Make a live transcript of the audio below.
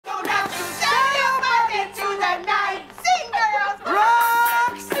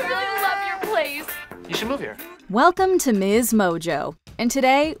Welcome to MsMojo, and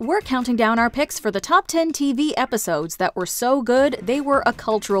today we're counting down our picks for the top 10 TV episodes that were so good they were a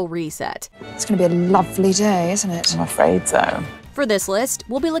cultural reset. It's going to be a lovely day, isn't it? I'm afraid so. For this list,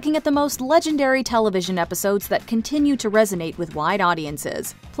 we'll be looking at the most legendary television episodes that continue to resonate with wide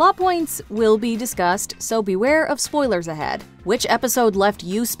audiences. Plot points will be discussed, so beware of spoilers ahead. Which episode left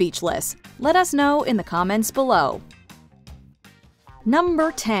you speechless? Let us know in the comments below.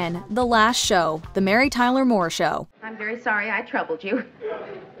 Number 10, The Last Show, The Mary Tyler Moore Show. I'm very sorry I troubled you.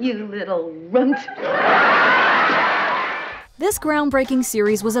 You little runt. This groundbreaking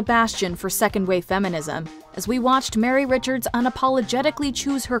series was a bastion for second-wave feminism, as we watched Mary Richards unapologetically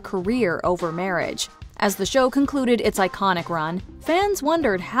choose her career over marriage. As the show concluded its iconic run, fans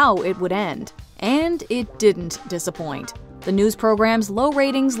wondered how it would end. And it didn't disappoint. The news program's low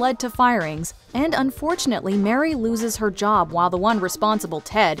ratings led to firings, and unfortunately Mary loses her job while the one responsible,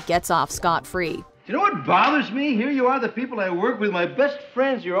 Ted, gets off scot-free. You know what bothers me? Here you are, the people I work with, my best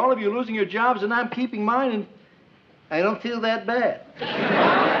friends. You're all of you losing your jobs, and I'm keeping mine, and I don't feel that bad.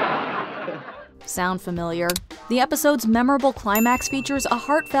 Sound familiar? The episode's memorable climax features a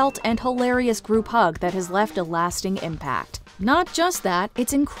heartfelt and hilarious group hug that has left a lasting impact. Not just that,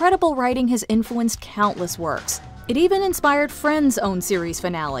 its incredible writing has influenced countless works. It even inspired Friends' own series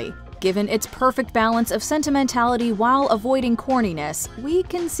finale. Given its perfect balance of sentimentality while avoiding corniness, we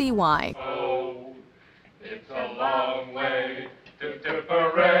can see why. Oh, it's a long way to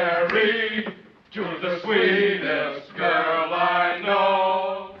Tipperary, to the sweetest girl I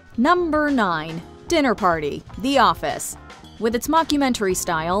know. Number 9. Dinner Party, The Office. With its mockumentary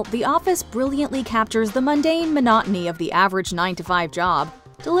style, The Office brilliantly captures the mundane monotony of the average 9-to-5 job,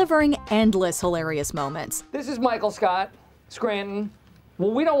 delivering endless hilarious moments. This is Michael Scott, Scranton.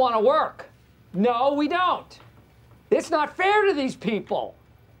 Well, we don't want to work. No, we don't. It's not fair to these people.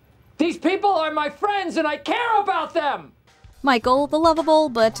 These people are my friends and I care about them. Michael, the lovable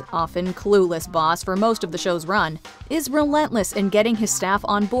but often clueless boss for most of the show's run, is relentless in getting his staff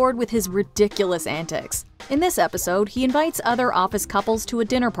on board with his ridiculous antics. In this episode, he invites other office couples to a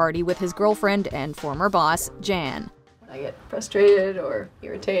dinner party with his girlfriend and former boss, Jan. I get frustrated or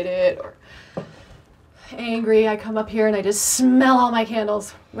irritated or angry, I come up here and I just smell all my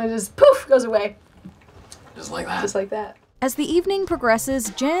candles. And it just poof, goes away. Just like that. Just like that. As the evening progresses,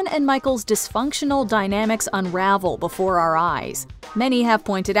 Jan and Michael's dysfunctional dynamics unravel before our eyes. Many have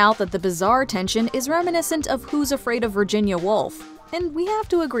pointed out that the bizarre tension is reminiscent of Who's Afraid of Virginia Woolf, and we have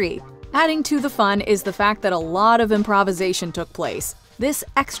to agree. Adding to the fun is the fact that a lot of improvisation took place. This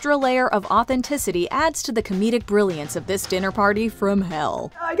extra layer of authenticity adds to the comedic brilliance of this dinner party from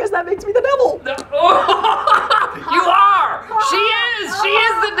hell. I guess that makes me the devil. You are! She is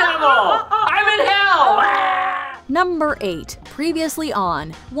the devil! I'm in hell! Number 8. Previously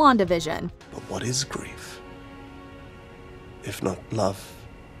on WandaVision. But what is grief, if not love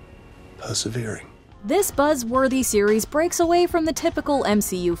persevering? This buzzworthy series breaks away from the typical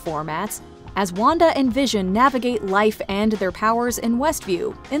MCU formats, as Wanda and Vision navigate life and their powers in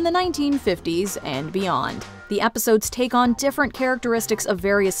Westview in the 1950s and beyond. The episodes take on different characteristics of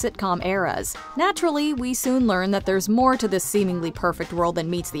various sitcom eras. Naturally, we soon learn that there's more to this seemingly perfect world than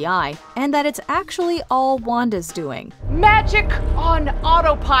meets the eye, and that it's actually all Wanda's doing. Magic on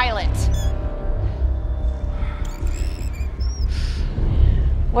autopilot.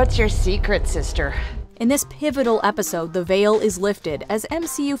 What's your secret, sister? In this pivotal episode, the veil is lifted as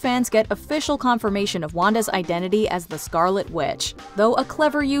MCU fans get official confirmation of Wanda's identity as the Scarlet Witch. Though a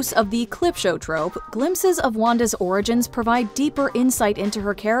clever use of the clip show trope, glimpses of Wanda's origins provide deeper insight into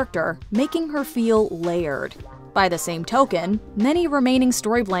her character, making her feel layered. By the same token, many remaining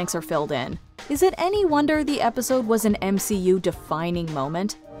story blanks are filled in. Is it any wonder the episode was an MCU-defining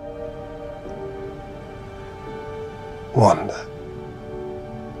moment? Wanda.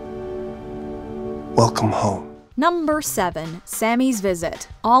 Welcome home. Number 7. Sammy's Visit,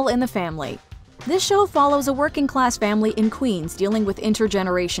 All in the Family. This show follows a working-class family in Queens dealing with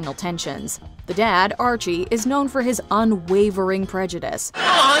intergenerational tensions. The dad, Archie, is known for his unwavering prejudice.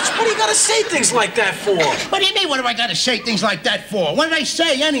 What do you gotta say things like that for? What do you mean, what do I gotta say things like that for? What did I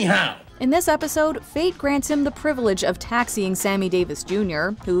say, anyhow? In this episode, fate grants him the privilege of taxiing Sammy Davis Jr.,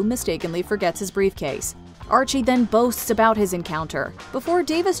 who mistakenly forgets his briefcase. Archie then boasts about his encounter, before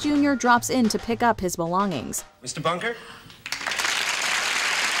Davis Jr. drops in to pick up his belongings. Mr. Bunker?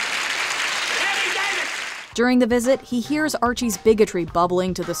 During the visit, he hears Archie's bigotry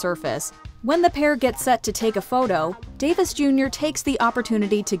bubbling to the surface. When the pair gets set to take a photo, Davis Jr. takes the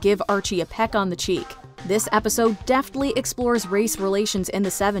opportunity to give Archie a peck on the cheek. This episode deftly explores race relations in the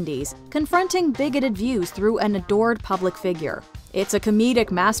 70s, confronting bigoted views through an adored public figure. It's a comedic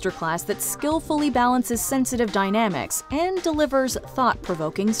masterclass that skillfully balances sensitive dynamics and delivers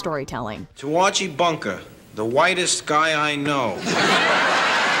thought-provoking storytelling. Tawachi Bunker, the whitest guy I know.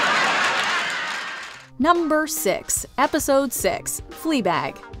 Number 6, Episode 6,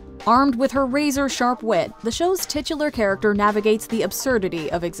 Fleabag. Armed with her razor-sharp wit, the show's titular character navigates the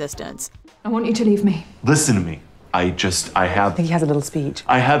absurdity of existence. I want you to leave me. Listen to me. I think he has a little speech.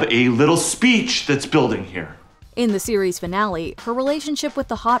 I have a little speech that's building here. In the series finale, her relationship with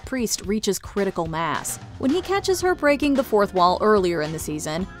the hot priest reaches critical mass. When he catches her breaking the fourth wall earlier in the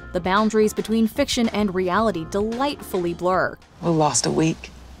season, the boundaries between fiction and reality delightfully blur. We lost a week.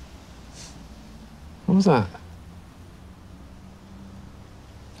 What was that?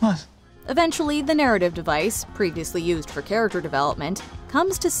 What? Eventually, the narrative device, previously used for character development,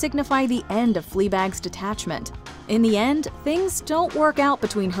 comes to signify the end of Fleabag's detachment. In the end, things don't work out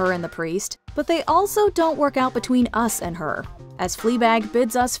between her and the priest, but they also don't work out between us and her. As Fleabag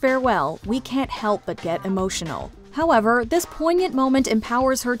bids us farewell, we can't help but get emotional. However, this poignant moment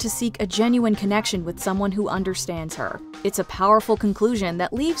empowers her to seek a genuine connection with someone who understands her. It's a powerful conclusion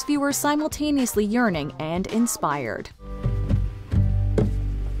that leaves viewers simultaneously yearning and inspired.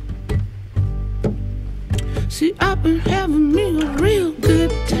 See, I've been having me a real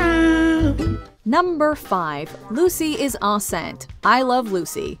good time. Number 5. Lucy is enceinte. I Love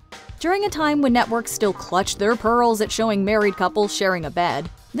Lucy. During a time when networks still clutched their pearls at showing married couples sharing a bed,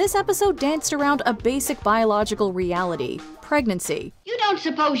 this episode danced around a basic biological reality: pregnancy. You don't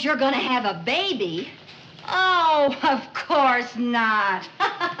suppose you're gonna have a baby? Oh, of course not.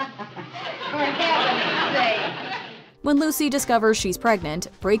 For heaven's sake. When Lucy discovers she's pregnant,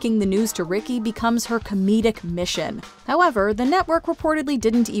 breaking the news to Ricky becomes her comedic mission. However, the network reportedly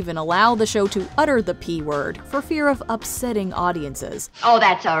didn't even allow the show to utter the P word for fear of upsetting audiences. Oh,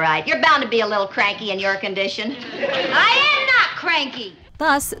 that's all right. You're bound to be a little cranky in your condition. I am not cranky.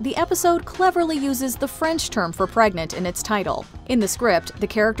 Thus, the episode cleverly uses the French term for pregnant in its title. In the script, the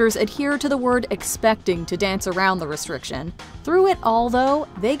characters adhere to the word expecting to dance around the restriction. Through it all, though,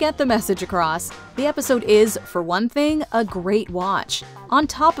 they get the message across. The episode is, for one thing, a great watch. On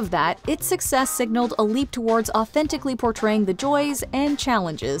top of that, its success signaled a leap towards authentically portraying the joys and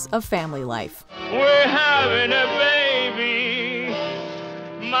challenges of family life. We're having a baby,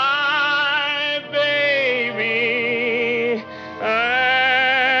 my baby,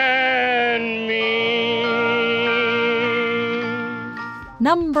 and me.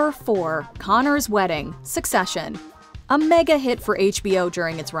 Number 4. Connor's Wedding, Succession. A mega hit for HBO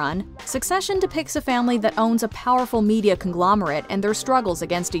during its run, Succession depicts a family that owns a powerful media conglomerate and their struggles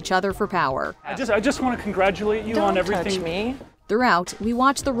against each other for power. I just want to congratulate you on everything. Don't touch me. Throughout, we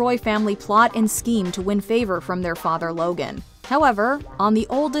watch the Roy family plot and scheme to win favor from their father Logan. However, on the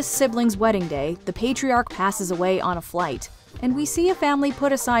oldest sibling's wedding day, the patriarch passes away on a flight, and we see a family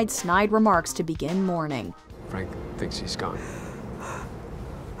put aside snide remarks to begin mourning. Frank thinks he's gone.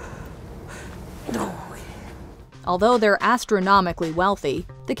 No. Although they're astronomically wealthy,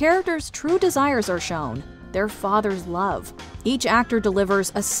 the characters' true desires are shown: their father's love. Each actor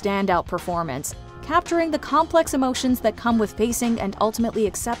delivers a standout performance, capturing the complex emotions that come with facing and ultimately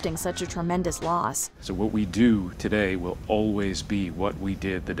accepting such a tremendous loss. So what we do today will always be what we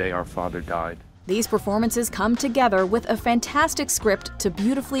did the day our father died. These performances come together with a fantastic script to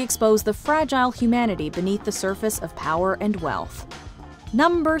beautifully expose the fragile humanity beneath the surface of power and wealth.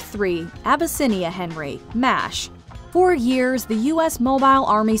 Number 3. Abyssinia Henry, MASH. For years, the U.S. Mobile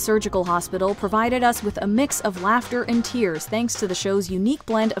Army Surgical Hospital provided us with a mix of laughter and tears thanks to the show's unique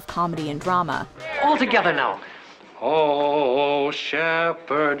blend of comedy and drama. All together now. Oh,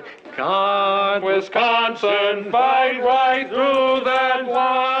 shepherd, God, Wisconsin, fight right through that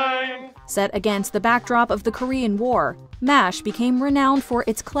line. Set against the backdrop of the Korean War, MASH became renowned for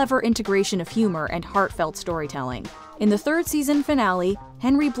its clever integration of humor and heartfelt storytelling. In the third season finale,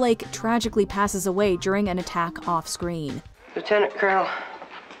 Henry Blake tragically passes away during an attack off-screen. Lieutenant Colonel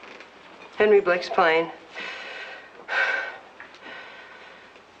Henry Blake's plane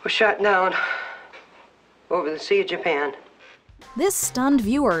was shot down over the Sea of Japan. This stunned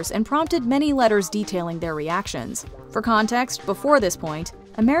viewers and prompted many letters detailing their reactions. For context, before this point,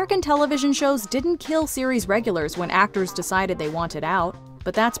 American television shows didn't kill series regulars when actors decided they wanted out.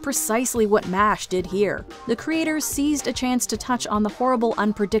 But that's precisely what MASH did here. The creators seized a chance to touch on the horrible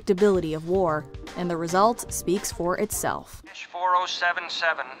unpredictability of war, and the result speaks for itself.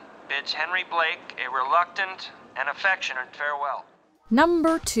 4077 bids Henry Blake a reluctant and affectionate farewell.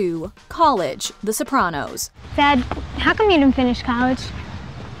 Number 2. College, The Sopranos. Dad, how come you didn't finish college?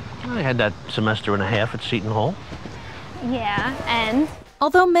 I had that semester and a half at Seton Hall. Yeah, and?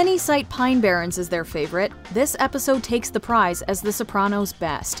 Although many cite Pine Barrens as their favorite, this episode takes the prize as The Sopranos'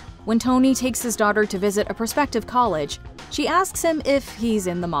 best. When Tony takes his daughter to visit a prospective college, she asks him if he's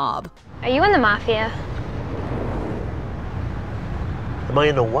in the mob. Are you in the mafia? Am I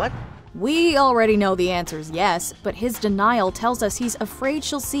in a what? We already know the answer's yes, but his denial tells us he's afraid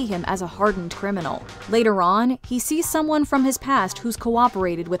she'll see him as a hardened criminal. Later on, he sees someone from his past who's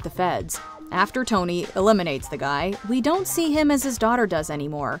cooperated with the feds. After Tony eliminates the guy, we don't see him as his daughter does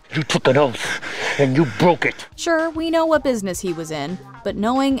anymore. You took an oath, and you broke it. Sure, we know what business he was in, but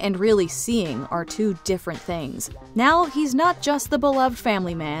knowing and really seeing are two different things. Now, he's not just the beloved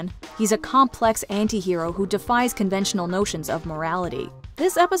family man, he's a complex anti-hero who defies conventional notions of morality.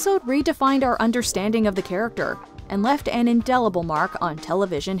 This episode redefined our understanding of the character and left an indelible mark on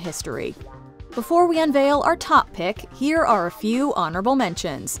television history. Before we unveil our top pick, here are a few honorable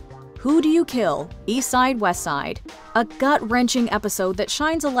mentions. Who Do You Kill? East Side, West Side. A gut-wrenching episode that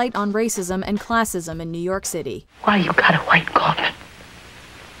shines a light on racism and classism in New York City. Why you got a white coffin?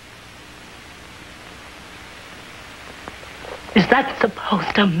 Is that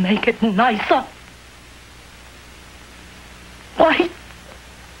supposed to make it nicer? Why?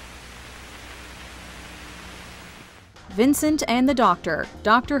 Vincent and the Doctor,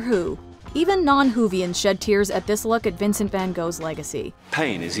 Doctor Who. Even non-Whovians shed tears at this look at Vincent van Gogh's legacy.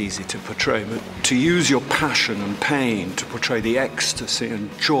 Pain is easy to portray, but to use your passion and pain to portray the ecstasy and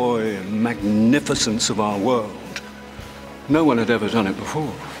joy and magnificence of our world, no one had ever done it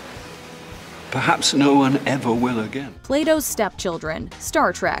before. Perhaps no one ever will again. Plato's Stepchildren,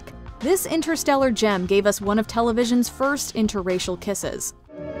 Star Trek. This interstellar gem gave us one of television's first interracial kisses.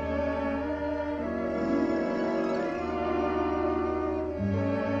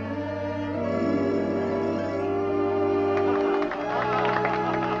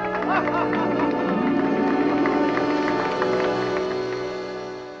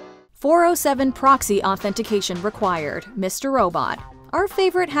 .407 proxy authentication required, Mr. Robot. Our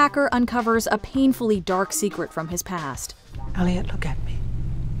favorite hacker uncovers a painfully dark secret from his past. Elliot, look at me.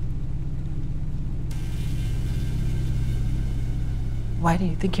 Why do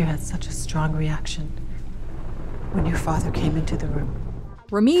you think you had such a strong reaction when your father came into the room?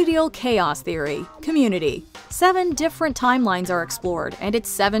 Remedial chaos theory, Community. 7 different timelines are explored, and it's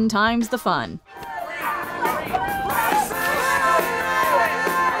 7 times the fun.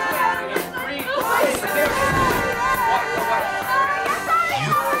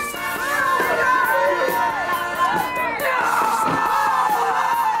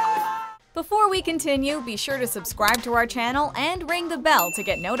 Before we continue, be sure to subscribe to our channel and ring the bell to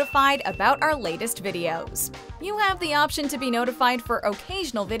get notified about our latest videos. You have the option to be notified for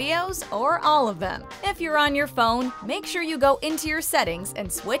occasional videos or all of them. If you're on your phone, make sure you go into your settings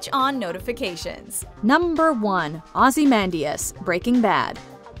and switch on notifications. Number 1. Ozymandias, Breaking Bad.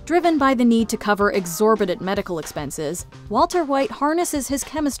 Driven by the need to cover exorbitant medical expenses, Walter White harnesses his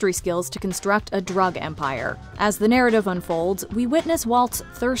chemistry skills to construct a drug empire. As the narrative unfolds, we witness Walt's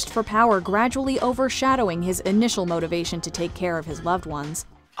thirst for power gradually overshadowing his initial motivation to take care of his loved ones.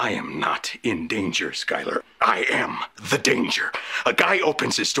 I am not in danger, Skylar. I am the danger. A guy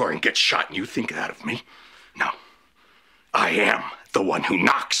opens his door and gets shot, and you think that of me? No. I am the one who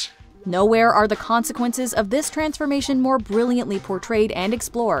knocks. Nowhere are the consequences of this transformation more brilliantly portrayed and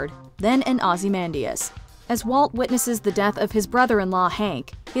explored than in Ozymandias. As Walt witnesses the death of his brother-in-law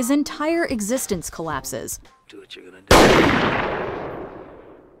Hank, his entire existence collapses. Do what you're gonna do.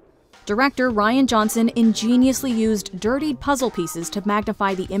 Director Rian Johnson ingeniously used dirtied puzzle pieces to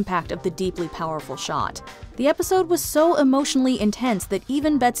magnify the impact of the deeply powerful shot. The episode was so emotionally intense that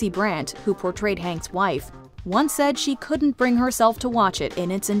even Betsy Brandt, who portrayed Hank's wife, once said she couldn't bring herself to watch it in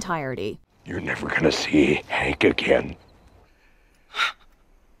its entirety. You're never gonna see Hank again.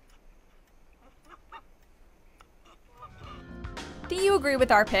 Do you agree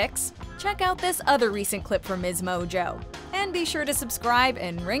with our picks? Check out this other recent clip from MsMojo. And be sure to subscribe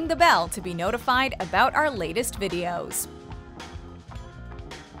and ring the bell to be notified about our latest videos.